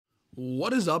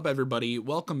What is up, everybody?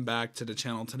 Welcome back to the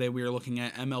channel. Today we are looking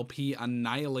at MLP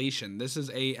Annihilation. This is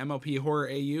a MLP Horror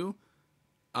AU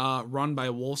run by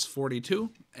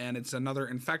Wolves42, and it's another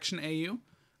Infection AU.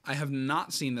 I have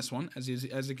not seen this one. As you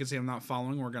can see, I'm not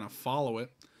following. We're going to follow it.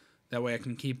 That way I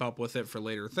can keep up with it for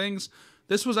later things.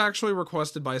 This was actually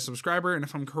requested by a subscriber, and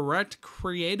if I'm correct,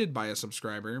 created by a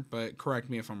subscriber, but correct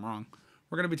me if I'm wrong.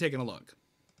 We're going to be taking a look.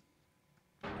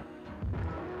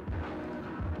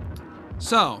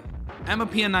 So,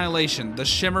 MLP Annihilation, The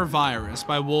Shimmer Virus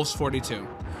by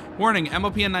Wolves42. Warning,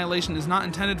 MLP Annihilation is not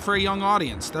intended for a young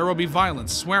audience. There will be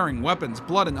violence, swearing, weapons,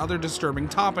 blood, and other disturbing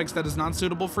topics that is not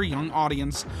suitable for young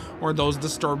audience or those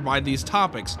disturbed by these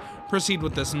topics. Proceed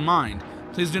with this in mind.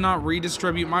 Please do not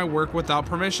redistribute my work without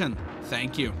permission.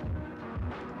 Thank you.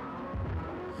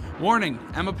 Warning,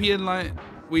 MLP Annihilation...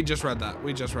 We just read that,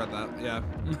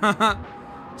 yeah.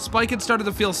 Spike had started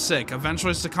to feel sick,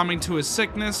 eventually succumbing to his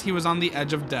sickness. He was on the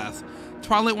edge of death.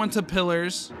 Twilight went to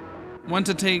Pillars,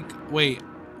 wait,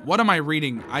 what am I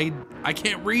reading? I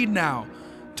can't read now.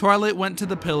 Twilight went to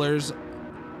the Pillars.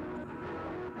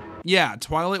 Yeah,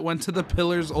 Twilight went to the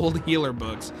Pillars' old healer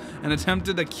books and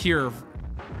attempted to cure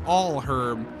all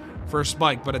herb for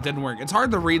Spike, but it didn't work. It's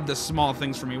hard to read the small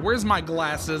things for me. Where's my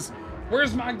glasses?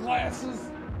 Where's my glasses?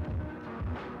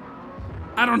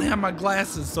 I don't have my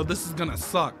glasses, so this is gonna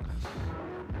suck.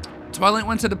 Twilight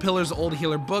went to the Pillars' old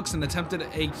healer books and attempted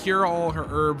a cure-all her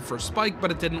herb for Spike,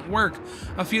 but it didn't work.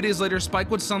 A few days later,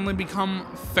 Spike would suddenly become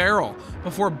feral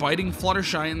before biting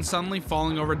Fluttershy and suddenly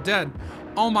falling over dead.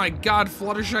 Oh my god,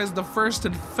 Fluttershy is the first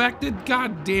infected?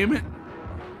 God damn it.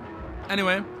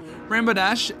 Anyway, Rainbow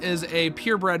Dash is a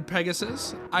purebred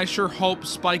Pegasus. I sure hope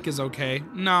Spike is okay.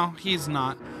 No, he's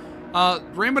not.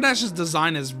 Rainbow Dash's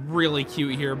design is really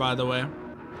cute here, by the way.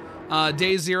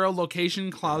 Day 0,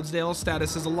 location, Cloudsdale,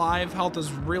 status is alive, health is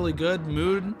really good,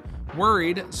 mood,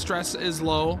 worried, stress is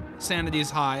low, sanity is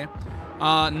high,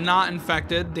 not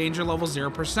infected, danger level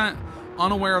 0%,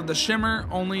 unaware of the shimmer,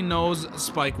 only knows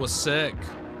Spike was sick.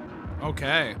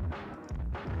 Okay.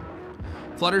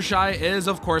 Fluttershy is,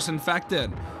 of course, infected.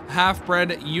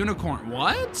 Half-bred unicorn.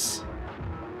 What?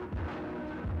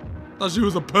 Thought she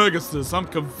was a Pegasus. I'm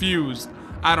confused.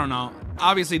 I don't know.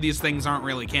 Obviously, these things aren't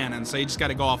really canon, so you just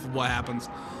gotta go off of what happens.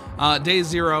 Day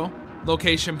 0,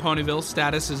 location Ponyville,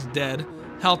 status is dead,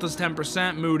 health is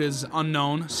 10%, mood is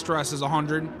unknown, stress is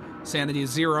 100, sanity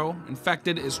is 0,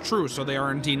 infected is true, so they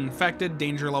are indeed infected,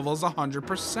 danger level is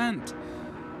 100%.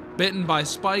 Bitten by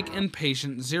Spike and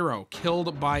patient 0,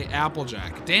 killed by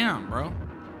Applejack. Damn, bro.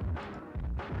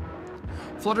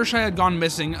 Fluttershy had gone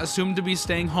missing, assumed to be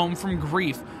staying home from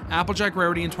grief. Applejack,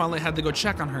 Rarity, and Twilight had to go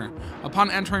check on her.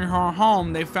 Upon entering her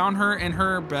home, they found her in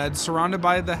her bed, surrounded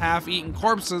by the half-eaten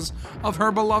corpses of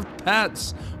her beloved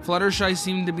pets. Fluttershy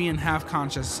seemed to be in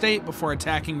half-conscious state before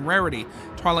attacking Rarity.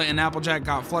 Twilight and Applejack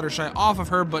got Fluttershy off of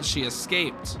her, but she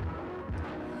escaped.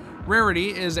 Rarity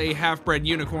is a half-bred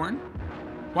unicorn.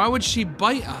 Why would she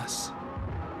bite us?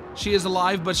 She is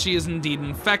alive, but she is indeed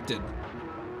infected.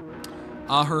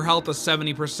 Her health is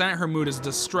 70%, her mood is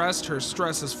distressed, her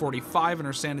stress is 45, and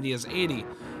her sanity is 80.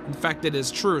 Infected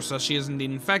is true, so she is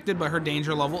indeed infected, but her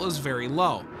danger level is very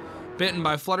low. Bitten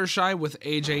by Fluttershy with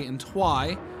AJ and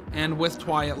Twy, and with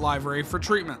Twy at library for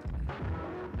treatment.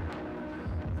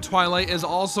 Twilight is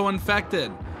also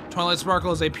infected. Twilight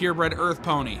Sparkle is a purebred earth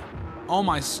pony. Oh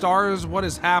my stars, what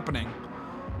is happening?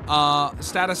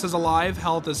 Status is alive,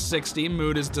 health is 60,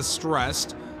 mood is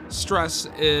distressed. Stress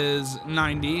is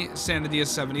 90, sanity is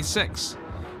 76.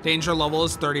 Danger level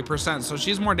is 30%, so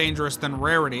she's more dangerous than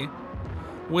Rarity.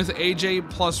 With AJ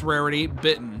plus Rarity,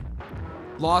 bitten.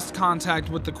 Lost contact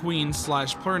with the queen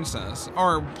 / princess,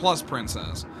 or plus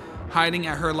princess, hiding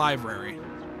at her library.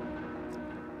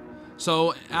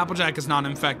 So Applejack is not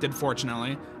infected,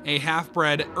 fortunately. A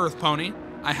half-bred earth pony.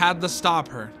 I had to stop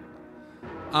her.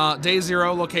 Day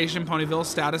 0, location Ponyville,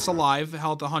 status alive,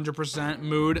 health 100%,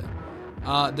 mood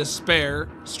despair,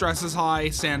 stress is high,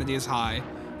 sanity is high,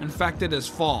 infected is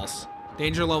false,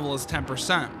 danger level is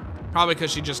 10%, probably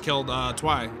because she just killed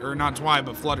Twy, or not Twy,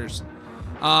 but Flutters.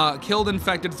 Killed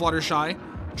infected Fluttershy,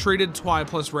 treated Twy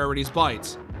plus Rarity's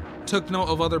bites, took note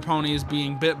of other ponies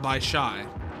being bit by Shy.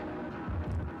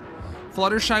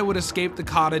 Fluttershy would escape the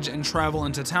cottage and travel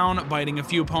into town, biting a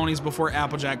few ponies before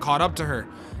Applejack caught up to her.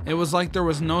 It was like there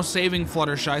was no saving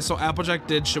Fluttershy, so Applejack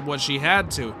did what she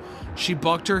had to. She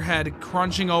bucked her head,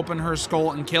 crunching open her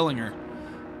skull and killing her.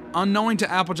 Unknowing to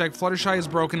Applejack, Fluttershy is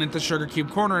broken into Sugar Cube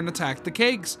Corner and attacked the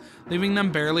cakes, leaving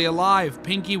them barely alive.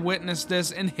 Pinkie witnessed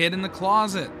this and hid in the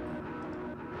closet.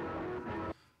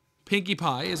 Pinkie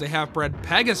Pie is a half-bred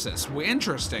Pegasus.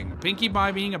 Interesting. Pinkie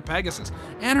Pie being a Pegasus.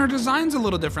 And her design's a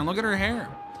little different. Look at her hair.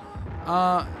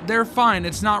 They're fine.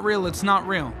 It's not real. It's not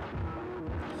real.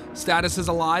 Status is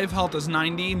alive, health is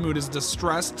 90, mood is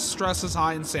distressed, stress is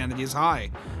high, and sanity is high.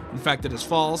 Infected is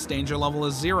false, danger level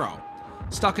is 0.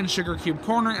 Stuck in Sugar Cube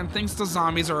Corner and thinks the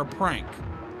zombies are a prank.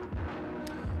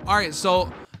 Alright, so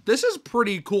this is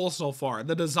pretty cool so far.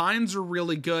 The designs are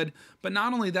really good, but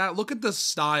not only that, look at the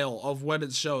style of what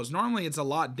it shows. Normally it's a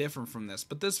lot different from this,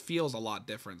 but this feels a lot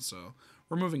different, so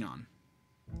we're moving on.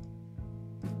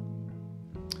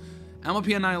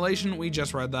 MLP Annihilation, we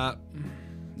just read that.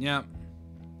 Yeah.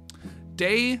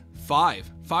 Day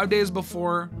 5. 5 days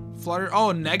before Flutter...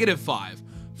 Oh, -5.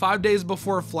 5 days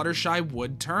before Fluttershy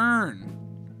would turn.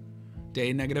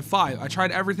 Day -5. I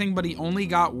tried everything, but he only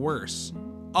got worse.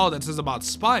 Oh, that says about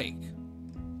Spike.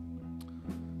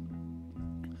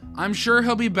 I'm sure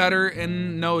he'll be better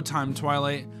in no time,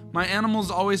 Twilight. My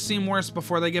animals always seem worse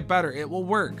before they get better. It will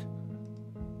work.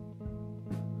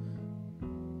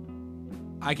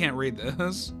 I can't read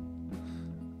this.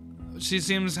 She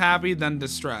seems happy, then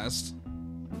distressed.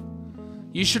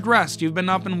 You should rest. You've been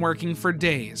up and working for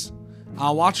days.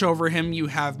 I'll watch over him. You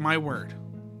have my word.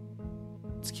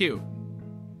 It's cute.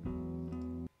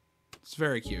 It's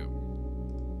very cute.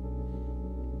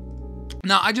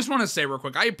 Now, I just want to say real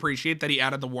quick, I appreciate that he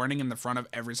added the warning in the front of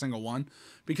every single one,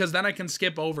 because then I can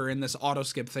skip over and this auto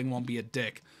skip thing won't be a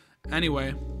dick.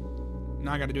 Anyway,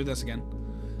 now I got to do this again.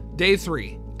 Day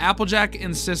 3. Applejack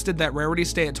insisted that Rarity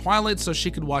stay at Twilight so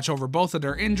she could watch over both of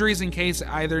their injuries in case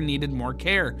either needed more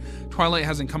care. Twilight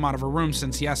hasn't come out of her room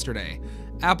since yesterday.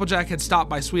 Applejack had stopped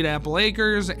by Sweet Apple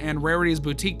Acres and Rarity's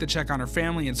boutique to check on her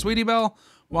family and Sweetie Belle.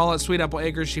 While at Sweet Apple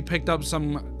Acres, she picked up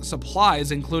some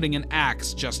supplies, including an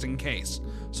axe, just in case.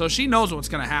 So she knows what's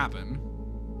gonna happen.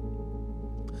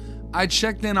 I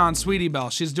checked in on Sweetie Belle.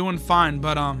 She's doing fine,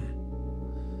 but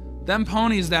them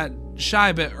ponies that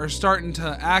Shybit are starting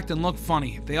to act and look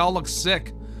funny. They all look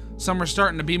sick. Some are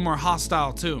starting to be more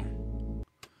hostile too.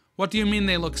 What do you mean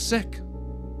they look sick?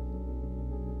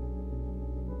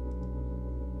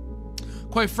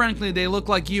 Quite frankly, they look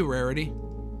like you, Rarity.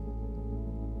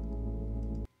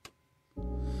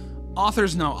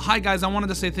 Author's note. Hi guys, I wanted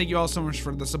to say thank you all so much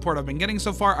for the support I've been getting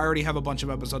so far. I already have a bunch of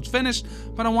episodes finished,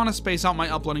 but I want to space out my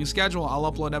uploading schedule. I'll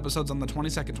upload episodes on the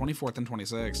 22nd, 24th, and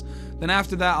 26th. Then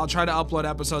after that, I'll try to upload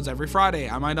episodes every Friday.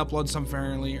 I might upload some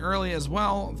fairly early as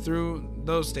well. Through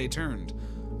those, stay tuned.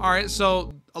 Alright,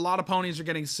 so a lot of ponies are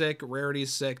getting sick.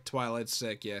 Rarity's sick. Twilight's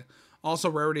sick, yeah. Also,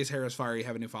 Rarity's hair is fire. You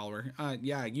have a new follower.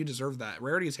 Yeah, you deserve that.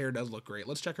 Rarity's hair does look great.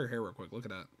 Let's check her hair real quick. Look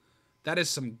at that. That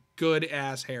is some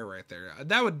good-ass hair right there.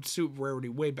 That would suit Rarity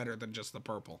way better than just the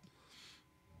purple.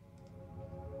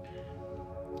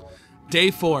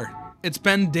 Day 4. It's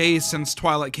been days since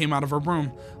Twilight came out of her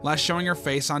room, last showing her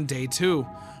face on day 2.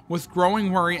 With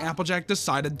growing worry, Applejack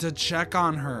decided to check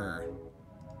on her.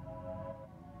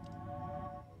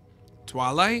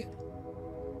 Twilight?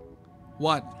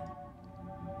 What?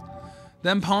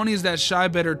 Them ponies that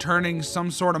Shybit are turning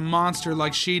some sort of monster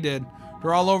like she did.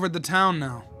 They're all over the town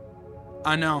now.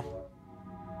 I know.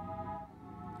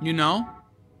 You know?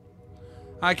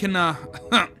 I can,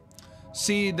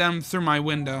 see them through my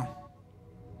window.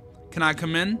 Can I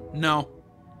come in? No.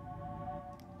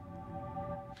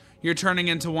 You're turning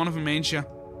into one of them, ain't you?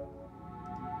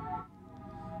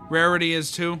 Rarity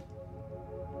is too.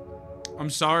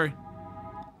 I'm sorry.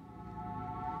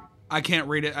 I can't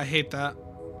read it. I hate that.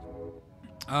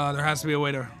 There has to be a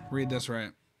way to read this right.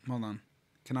 Hold on.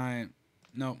 Can I?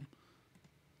 Nope.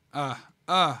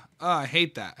 I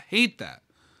hate that. Hate that.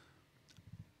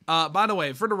 By the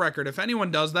way, for the record, if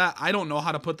anyone does that, I don't know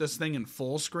how to put this thing in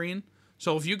full screen.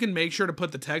 So if you can make sure to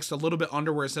put the text a little bit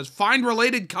under where it says find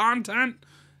related content,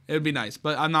 it would be nice.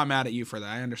 But I'm not mad at you for that.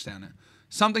 I understand it.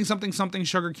 Something, something, something,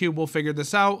 Sugar Cube. We'll figure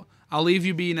this out. I'll leave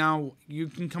you be now. You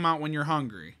can come out when you're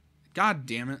hungry. God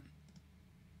damn it.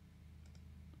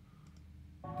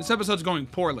 This episode's going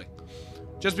poorly.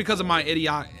 Just because of my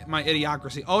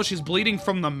idiocracy. Oh, she's bleeding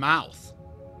from the mouth.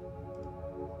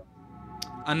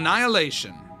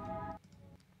 Annihilation.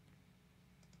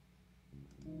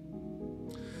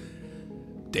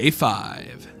 Day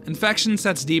 5. Infection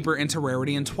sets deeper into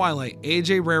Rarity and Twilight.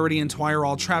 AJ, Rarity, and Twi are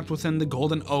all trapped within the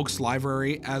Golden Oaks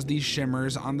library as these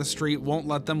shimmers on the street won't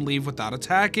let them leave without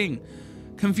attacking.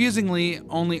 Confusingly,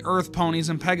 only Earth ponies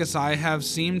and Pegasi have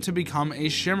seemed to become a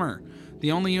shimmer.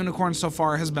 The only unicorn so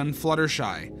far has been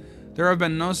Fluttershy. There have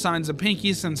been no signs of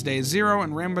Pinkie since day 0,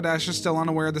 and Rainbow Dash is still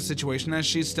unaware of the situation as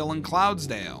she's still in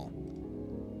Cloudsdale.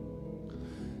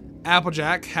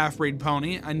 Applejack, half-breed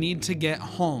pony, I need to get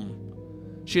home.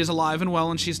 She is alive and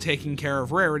well and she's taking care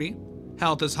of Rarity.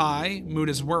 Health is high, mood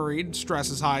is worried, stress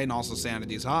is high, and also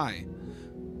sanity is high.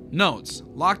 Notes: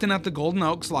 locked in at the Golden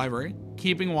Oaks Library.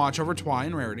 keeping watch over Twi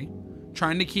and Rarity,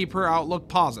 trying to keep her outlook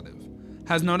positive.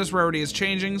 Has noticed Rarity is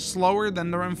changing slower than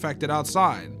the infected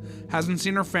outside. Hasn't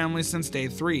seen her family since day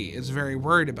 3. Is very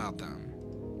worried about them.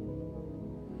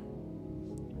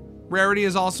 Rarity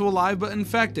is also alive but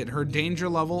infected. Her danger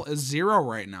level is 0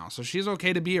 right now, so she's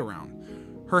okay to be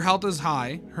around. Her health is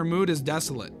high, her mood is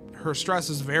desolate, her stress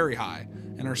is very high,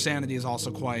 and her sanity is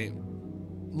also quite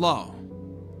low.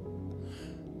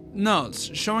 Notes,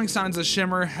 showing signs that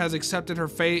Shimmer has accepted her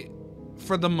fate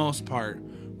for the most part.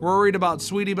 Worried about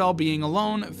Sweetie Belle being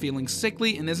alone, feeling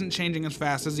sickly, and isn't changing as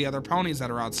fast as the other ponies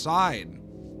that are outside.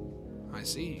 I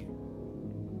see.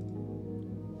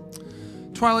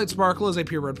 Twilight Sparkle is a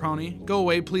purebred pony. Go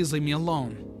away, please leave me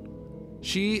alone.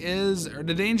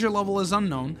 The danger level is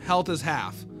unknown, health is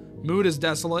half, mood is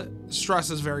desolate,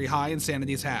 stress is very high, and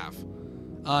sanity is half.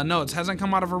 Notes, hasn't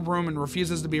come out of her room and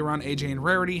refuses to be around AJ and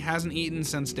Rarity, hasn't eaten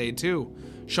since day 2.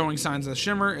 Showing signs that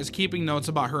Shimmer is keeping notes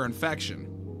about her infection.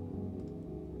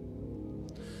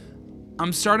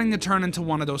 I'm starting to turn into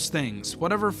one of those things.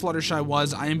 Whatever Fluttershy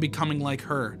was, I am becoming like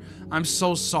her. I'm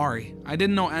so sorry. I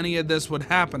didn't know any of this would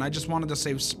happen. I just wanted to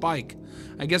save Spike.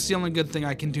 I guess the only good thing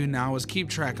I can do now is keep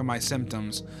track of my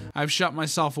symptoms. I've shut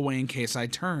myself away in case I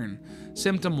turn.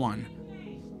 Symptom 1.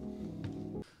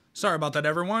 Sorry about that,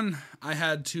 everyone. I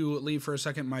had to leave for a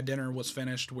second. My dinner was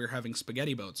finished. We're having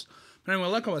spaghetti boats. But anyway,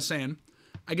 like I was saying,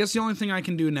 I guess the only thing I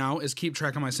can do now is keep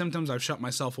track of my symptoms. I've shut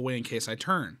myself away in case I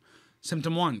turn.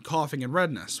 Symptom 1, coughing and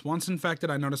redness. Once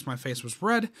infected, I noticed my face was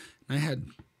red, and I had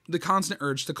the constant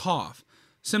urge to cough.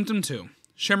 Symptom 2,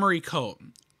 shimmery coat.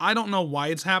 I don't know why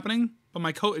it's happening, but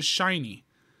my coat is shiny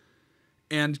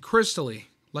and crystally,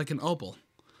 like an opal.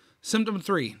 Symptom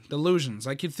 3, delusions.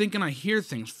 I keep thinking I hear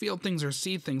things, feel things, or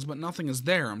see things, but nothing is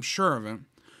there, I'm sure of it.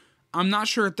 I'm not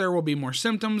sure if there will be more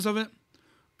symptoms of it.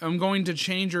 I'm going to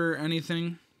change or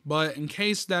anything, but in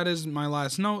case that is my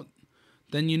last note,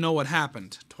 then you know what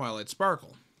happened. Twilight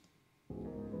Sparkle.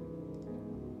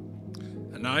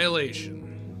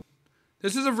 Annihilation.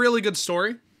 This is a really good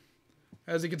story,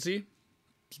 as you can see.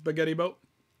 Spaghetti boat.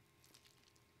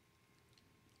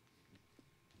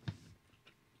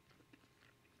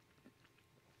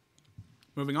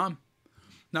 Moving on.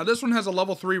 Now this one has a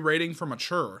level 3 rating for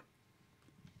mature.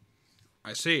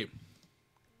 I see.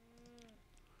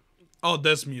 Oh,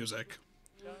 this music.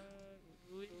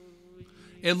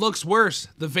 It looks worse.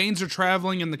 The veins are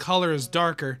traveling and the color is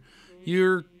darker.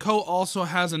 Your coat also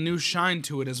has a new shine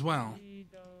to it as well.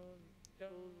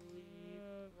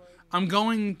 I'm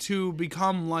going to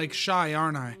become like Shy,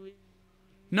 aren't I?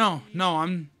 No,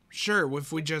 I'm sure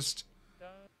if we just...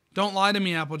 Don't lie to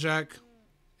me, Applejack.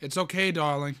 It's okay,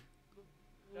 darling.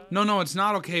 No, it's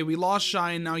not okay. We lost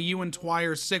Shy and now you and Twi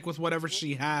are sick with whatever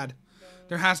she had.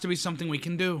 There has to be something we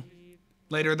can do.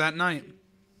 Later that night.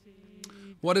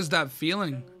 What is that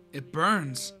feeling? It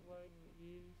burns.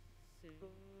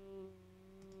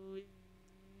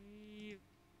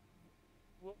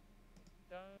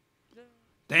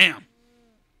 Damn.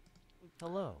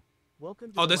 Hello.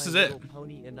 Welcome to this My is Little it.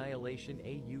 Pony Annihilation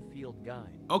AU Field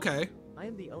Guide. Okay. I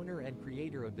am the owner and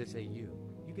creator of this AU.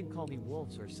 You can call me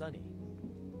Wolves or Sunny.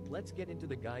 Let's get into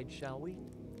the guide, shall we?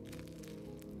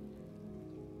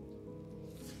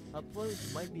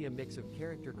 Uploads might be a mix of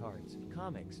character cards,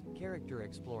 comics, character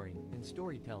exploring, and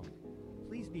storytelling.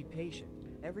 Please be patient.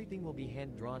 Everything will be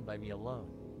hand-drawn by me alone.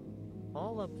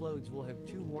 All uploads will have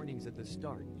 2 warnings at the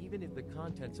start, even if the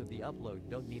contents of the upload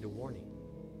don't need a warning.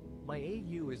 My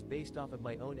AU is based off of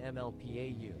my own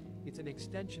MLP AU. It's an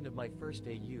extension of my first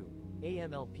AU,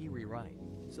 MLP Rewrite,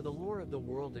 so the lore of the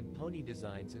world and pony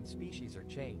designs and species are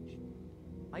changed.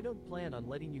 I don't plan on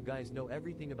letting you guys know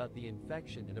everything about the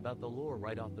infection and about the lore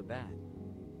right off the bat.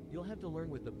 You'll have to learn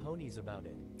with the ponies about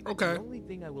it. Okay. The only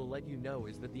thing I will let you know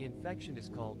is that the infection is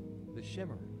called the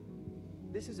Shimmer.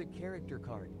 This is a character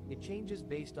card. It changes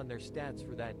based on their stats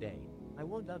for that day. I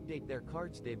won't update their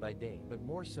cards day by day, but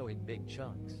more so in big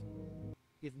chunks.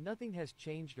 If nothing has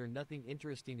changed or nothing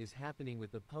interesting is happening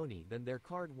with the pony, then their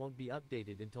card won't be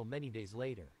updated until many days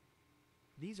later.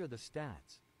 These are the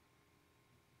stats.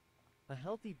 A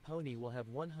healthy pony will have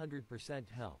 100%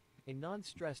 health. A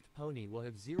non-stressed pony will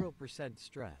have 0%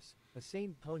 stress. A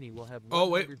sane pony will have 100%. Oh,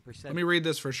 wait. Let me read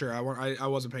this for sure. I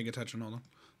wasn't paying attention. Hold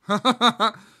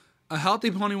on. A healthy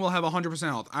pony will have 100%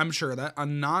 health. I'm sure of that. A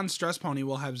non-stressed pony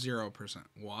will have 0%.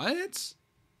 What?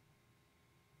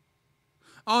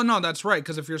 Oh, no, that's right.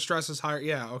 Because if your stress is higher.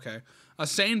 Yeah, okay. A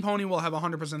sane pony will have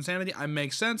 100% sanity. I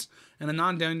makes sense. And a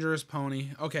non-dangerous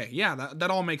pony. Okay, yeah,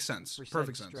 that all makes sense.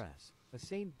 Perfect sense. Stress. A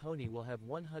sane pony will have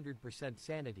 100%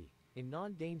 sanity. A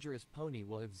non-dangerous pony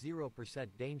will have 0%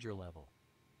 danger level.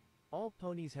 All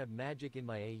ponies have magic in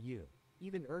my AU.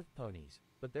 even earth ponies,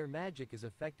 but their magic is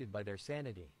affected by their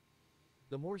sanity.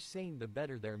 The more sane the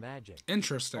better their magic.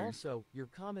 Interesting. Also, your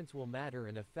comments will matter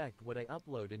and affect what I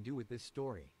upload and do with this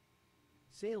story.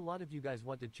 Say a lot of you guys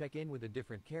want to check in with a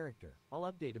different character,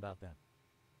 I'll update about them.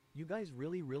 You guys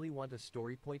really want a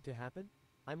story point to happen?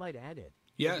 I might add it.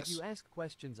 Yes. If you ask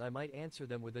questions I might answer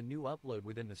them with a new upload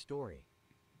within the story.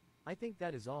 I think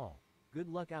that is all. Good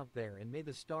luck out there and may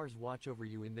the stars watch over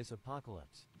you in this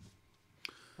apocalypse.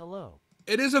 Hello.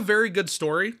 It is a very good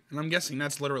story, and I'm guessing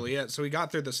that's literally it. So we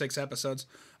got through the 6 episodes.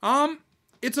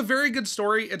 It's a very good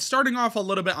story. It's starting off a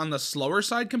little bit on the slower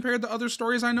side compared to other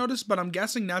stories I noticed, but I'm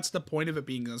guessing that's the point of it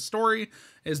being a story,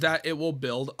 is that it will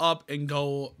build up and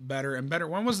go better and better.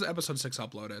 When was the episode 6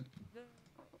 uploaded?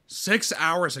 6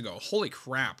 hours ago. Holy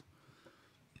crap.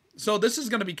 So this is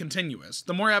going to be continuous.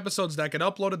 The more episodes that get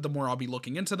uploaded, the more I'll be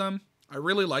looking into them. I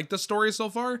really like the story so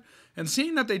far, and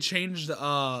seeing that they changed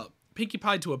Pinkie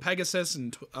Pie to a Pegasus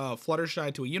and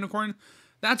Fluttershy to a unicorn,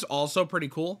 that's also pretty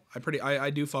cool. I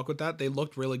do fuck with that. They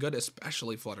looked really good,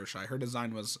 especially Fluttershy. Her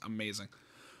design was amazing.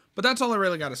 But that's all I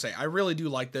really got to say. I really do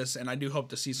like this, and I do hope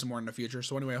to see some more in the future.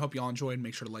 So anyway, I hope you all enjoyed.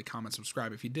 Make sure to like, comment,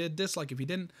 subscribe if you did, dislike if you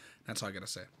didn't. That's all I got to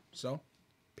say. So,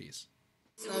 peace.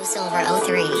 Slow Silver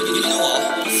 03.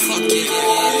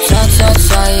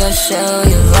 Your show,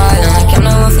 you violent. I'm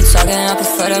not one for talking, I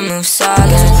prefer to move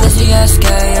silent. Pussy ass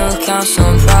girl, you don't count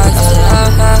some pride. I said,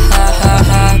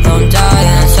 ha, don't die.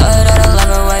 And I tell her that I love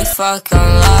her, wait, fuck,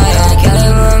 I'm lying.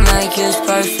 Kelly will make you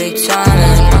perfect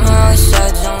timing. Mama always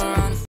said, don't